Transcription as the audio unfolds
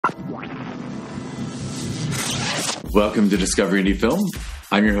Welcome to Discover Indie Film.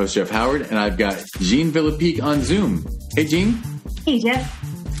 I'm your host, Jeff Howard, and I've got Jean Villepique on Zoom. Hey, Jean. Hey,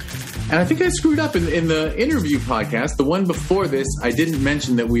 Jeff. And I think I screwed up in the interview podcast. The one before this, I didn't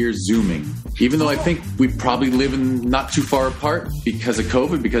mention that we are Zooming, even though I think we probably live in not too far apart because of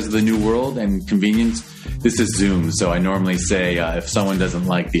COVID, because of the new world and convenience. This is Zoom, so I normally say if someone doesn't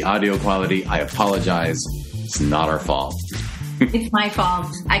like the audio quality, I apologize. It's not our fault. It's my fault.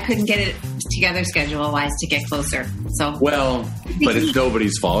 I couldn't get it together schedule-wise to get closer. So well, but it's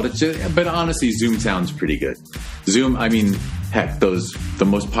nobody's fault. It's just, but honestly, Zoom sounds pretty good. Zoom, I mean, heck, the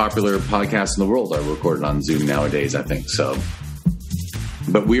most popular podcasts in the world are recorded on Zoom nowadays, I think. So,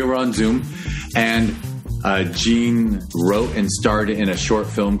 but we were on Zoom, and Jean wrote and starred in a short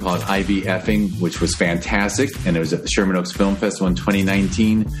film called IV-Effing, which was fantastic, and it was at the Sherman Oaks Film Festival in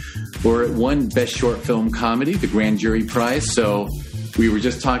 2019. Where it won Best Short Film Comedy, the Grand Jury Prize. So we were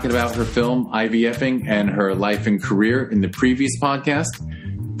just talking about her film, IV-Effing, and her life and career in the previous podcast.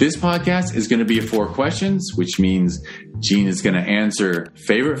 This podcast is going to be 4 questions, which means Jean is going to answer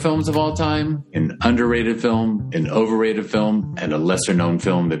favorite films of all time, an underrated film, an overrated film, and a lesser-known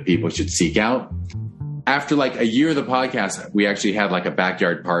film that people should seek out. After like a year of the podcast, we actually had like a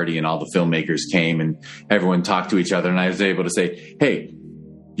backyard party and all the filmmakers came and everyone talked to each other. And I was able to say, hey,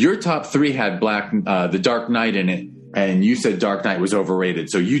 your top 3 had The Dark Knight in it, and you said Dark Knight was overrated.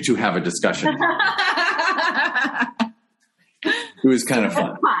 So you two have a discussion. It was kind of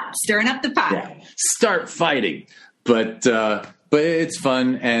fun. Stirring up the pot. Yeah. Start fighting. But it's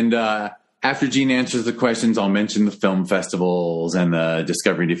fun. And after Jean answers the questions, I'll mention the film festivals and the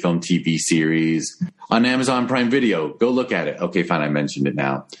Discover Indie Film TV series on Amazon Prime Video. Go look at it. Okay, fine. I mentioned it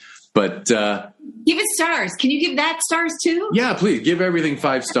now. But give it stars. Can you give that stars too? Yeah, please give everything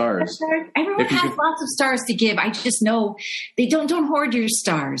 5 stars. Everyone has lots of stars to give. I just know they don't hoard your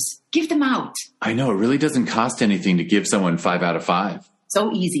stars. Give them out. I know it really doesn't cost anything to give someone 5 out of 5.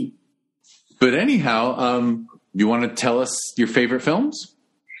 So easy. But anyhow, you want to tell us your favorite films?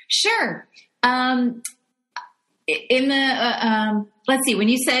 Sure. In the let's see. When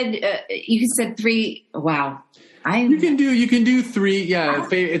you said 3. Wow. You can do 3. Yeah,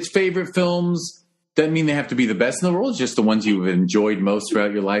 it's favorite films. Doesn't mean they have to be the best in the world. It's just the ones you've enjoyed most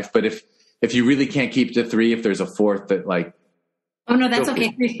throughout your life. But if you really can't keep to 3, if there's a 4th that like, oh no, that's okay.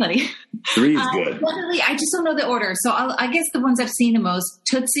 3's plenty. 3 is good. Definitely, I just don't know the order. So I guess the ones I've seen the most: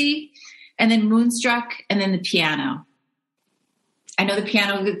 Tootsie, and then Moonstruck, and then The Piano. I know The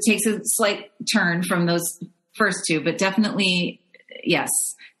Piano takes a slight turn from those first 2, but definitely yes.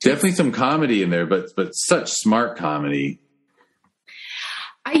 Definitely some comedy in there, but such smart comedy.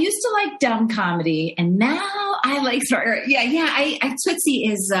 I used to like dumb comedy, and now I like smart. Yeah. Tootsie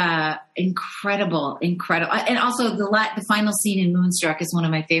is incredible, and also the final scene in Moonstruck is one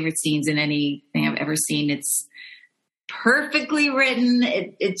of my favorite scenes in anything I've ever seen. It's perfectly written.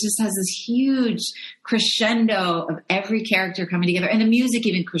 It just has this huge crescendo of every character coming together, and the music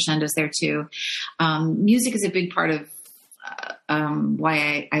even crescendos there too. Music is a big part of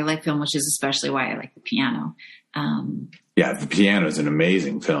why I like film, which is especially why I like The Piano. Yeah, The Piano is an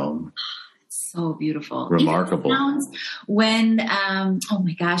amazing film. It's so beautiful. Remarkable. When, oh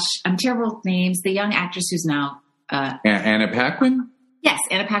my gosh, I'm terrible with names. The young actress who's now... Anna Paquin? Yes,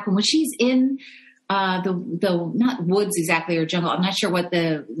 Anna Paquin. When she's in the not woods exactly or jungle, I'm not sure what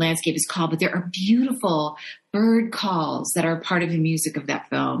the landscape is called, but there are beautiful bird calls that are part of the music of that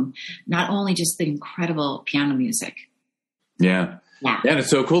film. Not only just the incredible piano music. Yeah. And it's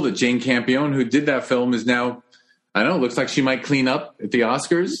so cool that Jane Campion, who did that film, is now, I don't know, it looks like she might clean up at the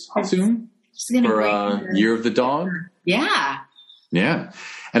Oscars soon for Year of the Dog. Yeah. Yeah.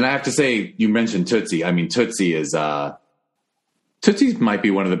 And I have to say, you mentioned Tootsie. I mean, Tootsie might be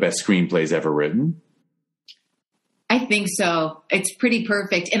one of the best screenplays ever written. I think so. It's pretty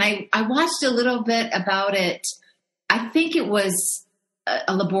perfect. And I watched a little bit about it. I think it was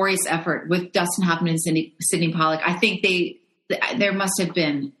a laborious effort with Dustin Hoffman and Sidney Pollack. I think there must have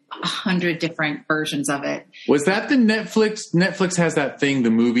been 100 different versions of it. Was that the Netflix has that thing,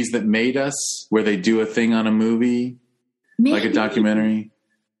 The Movies That Made Us, where they do a thing on a movie, maybe. Like a documentary?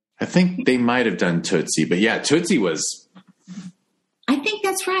 I think they might have done Tootsie, but yeah, Tootsie was... I think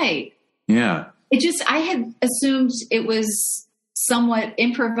that's right. Yeah. I had assumed it was somewhat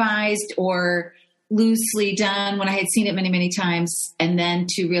improvised or loosely done when I had seen it many, many times. And then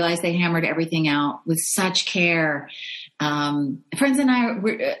to realize they hammered everything out with such care. Friends and I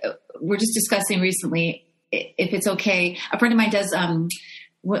were just discussing recently, if it's okay. A friend of mine does,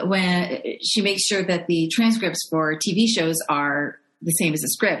 when she makes sure that the transcripts for TV shows are the same as the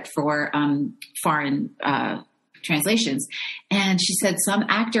script for foreign translations. And she said some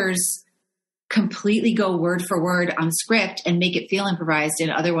actors completely go word for word on script and make it feel improvised,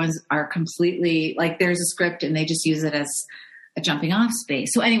 and other ones are completely like there's a script and they just use it as a jumping off space.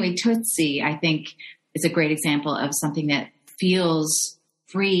 So anyway, Tootsie, I think, is a great example of something that feels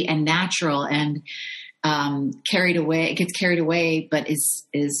free and natural and carried away. It gets carried away, but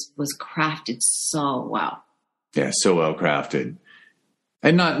was crafted so well. Yeah, so well crafted.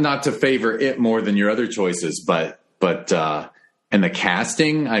 And not to favor it more than your other choices, but and the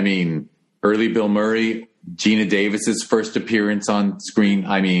casting, I mean, early Bill Murray, Gina Davis's first appearance on screen.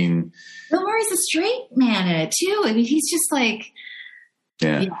 I mean, Bill Murray's a straight man in it too. I mean, he's just like,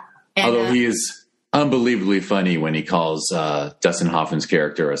 yeah. And, although he is unbelievably funny when he calls Dustin Hoffman's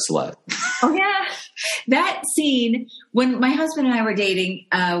character a slut. Oh yeah, that scene when my husband and I were dating,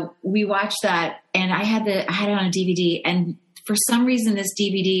 we watched that, and I had it on a DVD, and for some reason this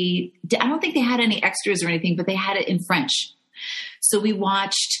DVD, I don't think they had any extras or anything, but they had it in French. So we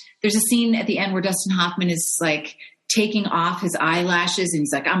watched. There's a scene at the end where Dustin Hoffman is like taking off his eyelashes, and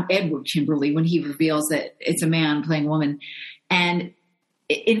he's like, "I'm Edward Kimberly," when he reveals that it's a man playing a woman, and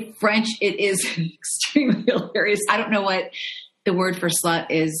in French, it is extremely hilarious. I don't know what the word for slut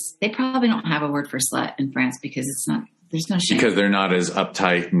is. They probably don't have a word for slut in France because it's not. There's no shame. Because they're not as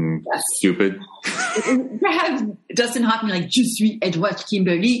uptight and stupid. Have Dustin Hoffman like, "Je suis Edward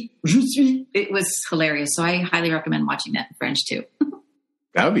Kimberly, je suis." It was hilarious. So I highly recommend watching that in French too.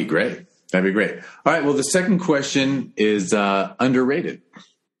 That would be great. That'd be great. All right. Well, the second question is underrated.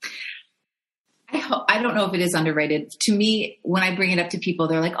 I don't know if it is underrated. To me, when I bring it up to people,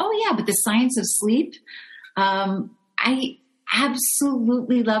 they're like, "Oh yeah, but The Science of Sleep." I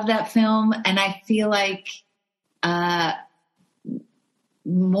absolutely love that film, and I feel like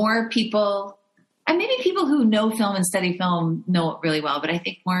more people, and maybe people who know film and study film know it really well, but I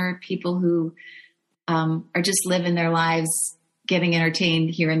think more people who are just living their lives, getting entertained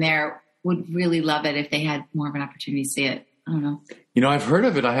here and there, would really love it if they had more of an opportunity to see it. I don't know. You know, I've heard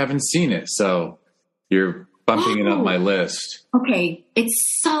of it. I haven't seen it. So you're bumping it up my list. Okay.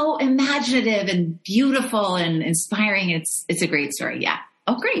 It's so imaginative and beautiful and inspiring. It's a great story. Yeah.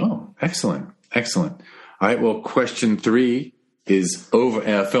 Oh, great. Oh, excellent. Excellent. All right. Well, question 3 is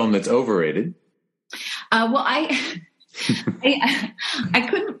a film that's overrated. Well, I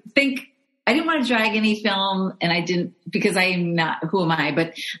couldn't think. I didn't want to drag any film, and I didn't because I'm not. Who am I?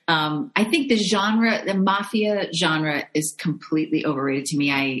 But I think the mafia genre, is completely overrated to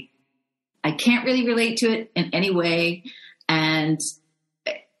me. I can't really relate to it in any way, and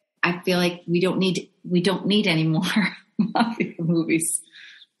I feel like we don't need any more mafia movies.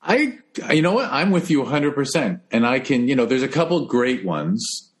 You know what? I'm with you 100%, and I can. You know, there's a couple great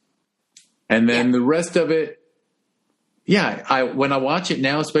ones, and then the rest of it. Yeah, when I watch it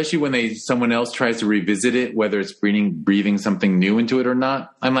now, especially when someone else tries to revisit it, whether it's breathing something new into it or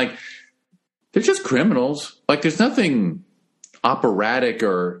not, I'm like, they're just criminals. Like, there's nothing operatic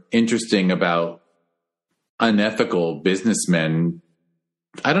or interesting about unethical businessmen.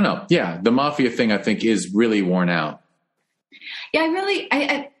 I don't know. Yeah, the mafia thing, I think, is really worn out. Yeah,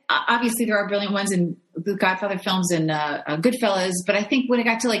 I obviously there are brilliant ones in the Godfather films and Goodfellas, but I think when it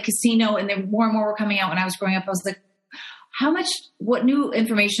got to like Casino, and then more and more were coming out when I was growing up, I was like, what new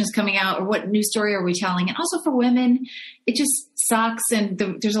information is coming out, or what new story are we telling? And also for women, it just sucks. And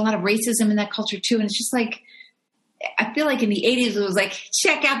there's a lot of racism in that culture too. And it's just like, I feel like in the 80s, it was like,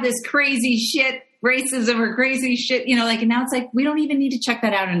 check out this crazy shit, racism or crazy shit, you know, like, and now it's like, we don't even need to check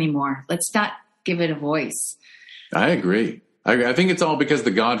that out anymore. Let's not give it a voice. I agree. I think it's all because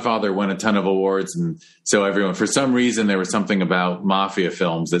The Godfather won a ton of awards. And so for some reason, there was something about mafia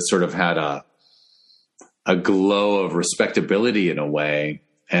films that sort of had a glow of respectability in a way.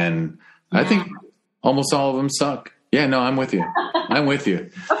 And I think almost all of them suck. Yeah, no, I'm with you. I'm with you.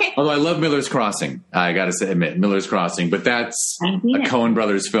 Okay. Although I love Miller's Crossing. I got to admit, Miller's Crossing. But that's a Coen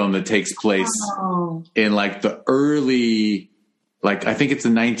Brothers film that takes place in like the early, like I think it's the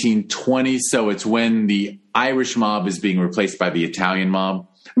 1920s. So it's when the Irish mob is being replaced by the Italian mob.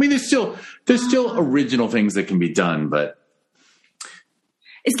 I mean, there's still original things that can be done, but.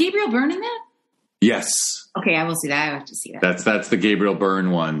 Is Gabriel Byrne in that? Yes. Okay, I will see that. I have to see that. That's the Gabriel Byrne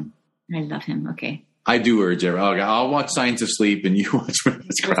one. I love him. Okay. I do urge everyone. I'll watch Science of Sleep and you watch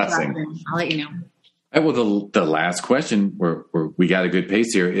Miller's Crossing. I'll let you know. All right, well, the last question, where we got a good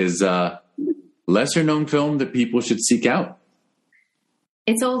pace here, is lesser known film that people should seek out.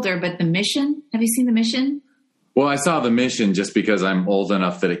 It's older, but The Mission. Have you seen The Mission? Well, I saw The Mission just because I'm old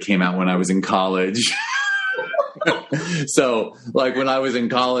enough that it came out when I was in college. So, like when I was in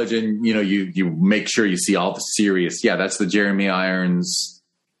college, and you know, you make sure you see all the serious. Yeah, that's the Jeremy Irons,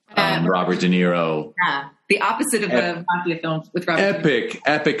 Robert De Niro. The opposite of a mafia film with Robert.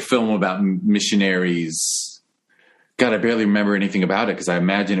 Epic film about missionaries. God, I barely remember anything about it because I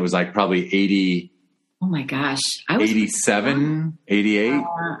imagine it was like probably 80. Oh my gosh. 87, 88.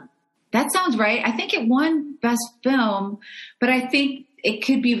 That sounds right. I think it won Best Film, but I think it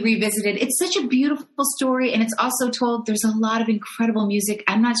could be revisited. It's such a beautiful story, and it's also told. There's a lot of incredible music.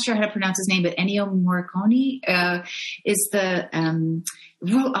 I'm not sure how to pronounce his name, but Ennio Morricone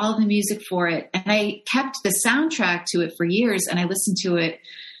wrote all the music for it. And I kept the soundtrack to it for years, and I listened to it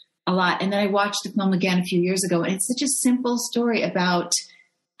a lot. And then I watched the film again a few years ago, and it's such a simple story about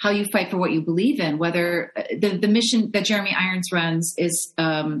how you fight for what you believe in, whether the mission that Jeremy Irons runs is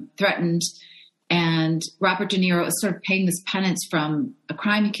threatened, and Robert De Niro is sort of paying this penance from a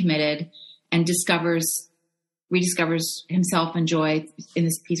crime he committed and rediscovers himself and joy in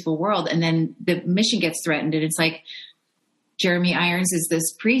this peaceful world. And then the mission gets threatened, and it's like Jeremy Irons is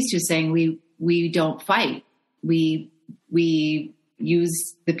this priest who's saying, we don't fight. We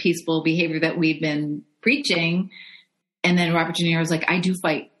use the peaceful behavior that we've been preaching. And then Robert De Niro is like, I do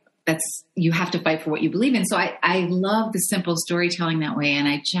fight. You have to fight for what you believe in. So I love the simple storytelling that way. And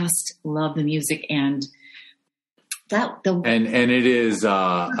I just love the music and and it is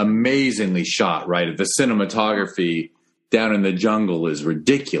amazingly shot, right? The cinematography down in the jungle is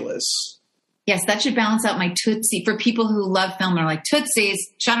ridiculous. Yes, that should balance out my Tootsie. For people who love film and are like, Tootsie's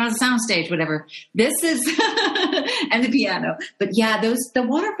shot on a soundstage, whatever. This is, and the piano. But yeah, the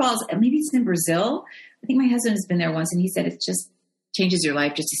waterfalls, maybe it's in Brazil. I think my husband has been there once, and he said it just changes your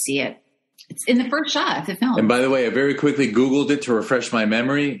life just to see it. It's in the first shot of the film. And by the way, I very quickly Googled it to refresh my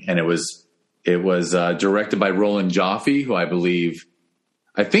memory, and it was directed by Roland Joffe, who I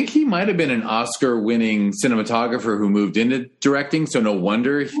think he might have been an Oscar-winning cinematographer who moved into directing, so no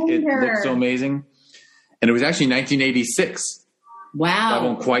wonder it looked so amazing. And it was actually 1986. Wow. I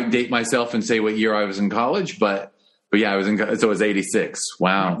won't quite date myself and say what year I was in college, but yeah, so it was 86.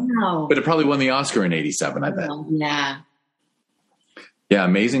 Wow. But it probably won the Oscar in 87, I bet. Yeah. Yeah,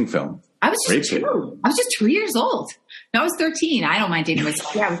 amazing film. I was just 2 years old. No, I was 13. I don't mind dating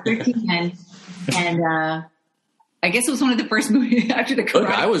myself. Yeah, I was 13 and I guess it was one of the first movies after the Karate.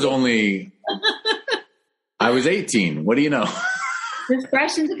 Look, I was 18. What do you know? Just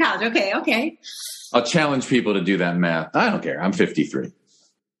fresh into college. Okay. I'll challenge people to do that math. I don't care. I'm 53.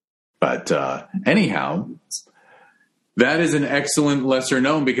 But anyhow, that is an excellent lesser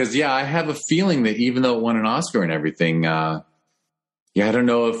known because, yeah, I have a feeling that even though it won an Oscar and everything, I don't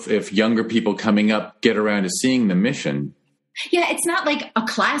know if younger people coming up get around to seeing The Mission. Yeah, it's not like a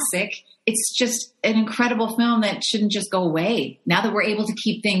classic. It's just an incredible film that shouldn't just go away. Now that we're able to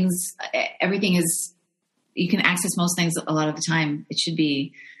keep everything is, you can access most things a lot of the time. It should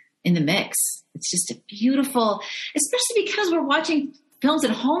be in the mix. It's just a beautiful, especially because we're watching films at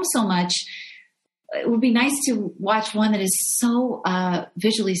home so much. It would be nice to watch one that is so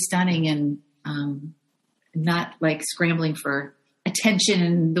visually stunning and not like scrambling for attention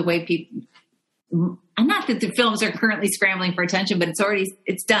in the way people. Not that the films are currently scrambling for attention, but it's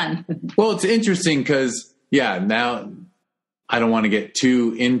done. Well, it's interesting because now I don't want to get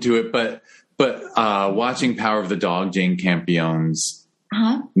too into it, but watching Power of the Dog, Jane Campion's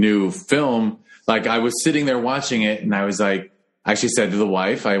new film, like I was sitting there watching it, and I was like, I actually said to the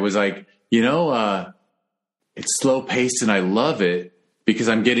wife, I was like, it's slow paced, and I love it because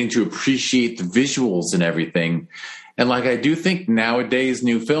I'm getting to appreciate the visuals and everything. And like I do think nowadays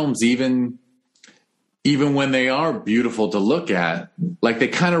new films, even when they are beautiful to look at, like they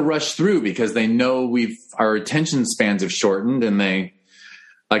kind of rush through because they know our attention spans have shortened, and they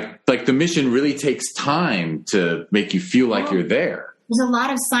like The Mission really takes time to make you feel like you're there. There's a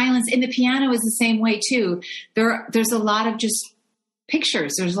lot of silence, and the piano is the same way too. There's a lot of just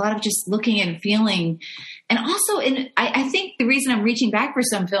pictures. There's a lot of just looking and feeling. And also, I think the reason I'm reaching back for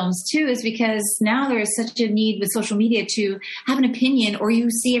some films too is because now there is such a need with social media to have an opinion, or you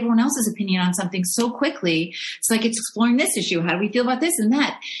see everyone else's opinion on something so quickly. It's like it's exploring this issue. How do we feel about this and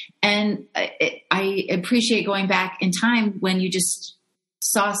that? And I appreciate going back in time when you just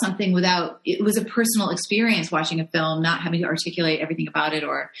saw something it was a personal experience watching a film, not having to articulate everything about it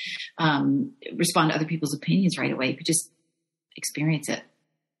or respond to other people's opinions right away. You could just experience it.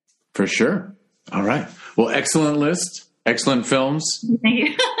 For sure. All right. Well, excellent list. Excellent films. Thank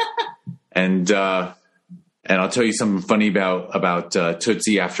you. And I'll tell you something funny about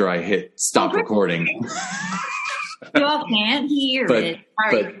Tootsie after I hit stop recording. You all can't hear it.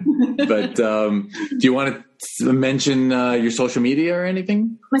 But do you want to mention your social media or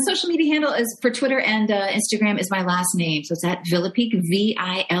anything? My social media handle is for Twitter and Instagram is my last name. So it's at Villepique, Villepique.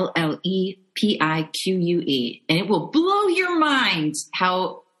 And it will blow your mind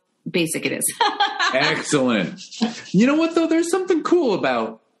how basic it is. Excellent. You know what, though? There's something cool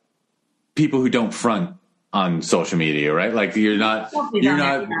about people who don't front on social media, right? Like you're not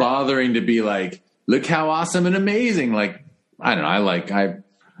bothering to be like, look how awesome and amazing. Like, I don't know.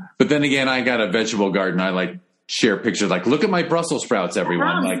 But then again, I got a vegetable garden. I like share pictures. Like, look at my Brussels sprouts,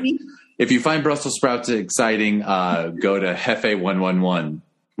 everyone. Like, if you find Brussels sprouts exciting, go to Hefe111.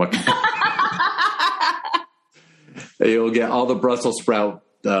 You'll get all the Brussels sprout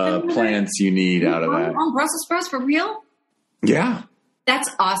plants you need out of that. Oh, Brussels sprouts for real? Yeah. That's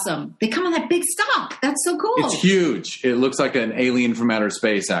awesome. They come on that big stalk. That's so cool. It's huge. It looks like an alien from outer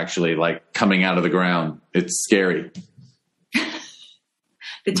space, actually, like coming out of the ground. It's scary.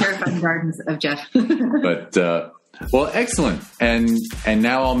 The terrifying gardens of Jeff. But, well, excellent. And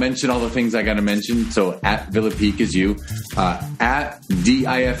now I'll mention all the things I got to mention. So at Villepique is you. At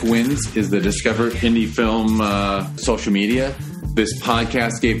DIF Wins is the Discover Indie Film social media. This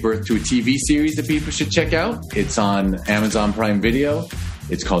podcast gave birth to a TV series that people should check out. It's on Amazon Prime Video.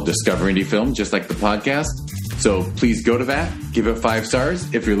 It's called Discover Indie Film, just like the podcast. So please go to that. Give it 5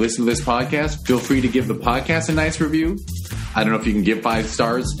 stars. If you're listening to this podcast, feel free to give the podcast a nice review. I don't know if you can give 5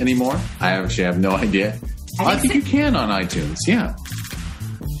 stars anymore. I actually have no idea. I think you can on iTunes, yeah.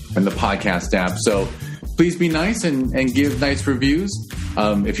 And the podcast app. So please be nice and give nice reviews.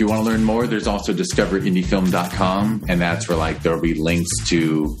 If you want to learn more, there's also discoverindiefilm.com, and that's where like there'll be links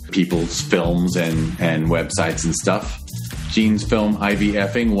to people's films and websites and stuff. Jean's film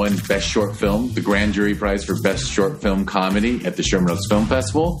IV-Effing won Best Short Film, the Grand Jury Prize for Best Short Film Comedy at the Sherman Oaks Film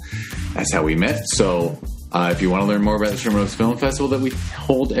Festival. That's how we met. So if you want to learn more about the Sherman Oaks Film Festival that we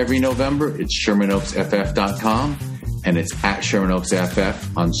hold every November, it's ShermanOaksFF.com, and it's at Sherman Oaks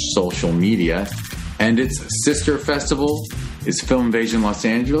FF on social media. And its sister festival is Film Invasion Los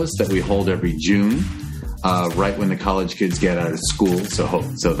Angeles that we hold every June, right when the college kids get out of school.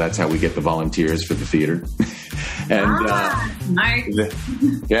 So that's how we get the volunteers for the theater. And nice.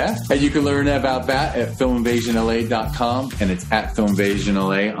 Yeah, and you can learn about that at filminvasionla.com, and it's at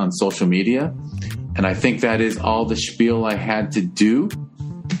filminvasionla on social media. And I think that is all the spiel I had to do.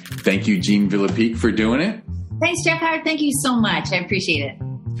 Thank you, Jean Villepique, for doing it. Thanks, Jeff Howard. Thank you so much. I appreciate it.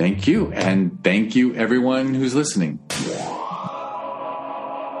 Thank you. And thank you, everyone who's listening.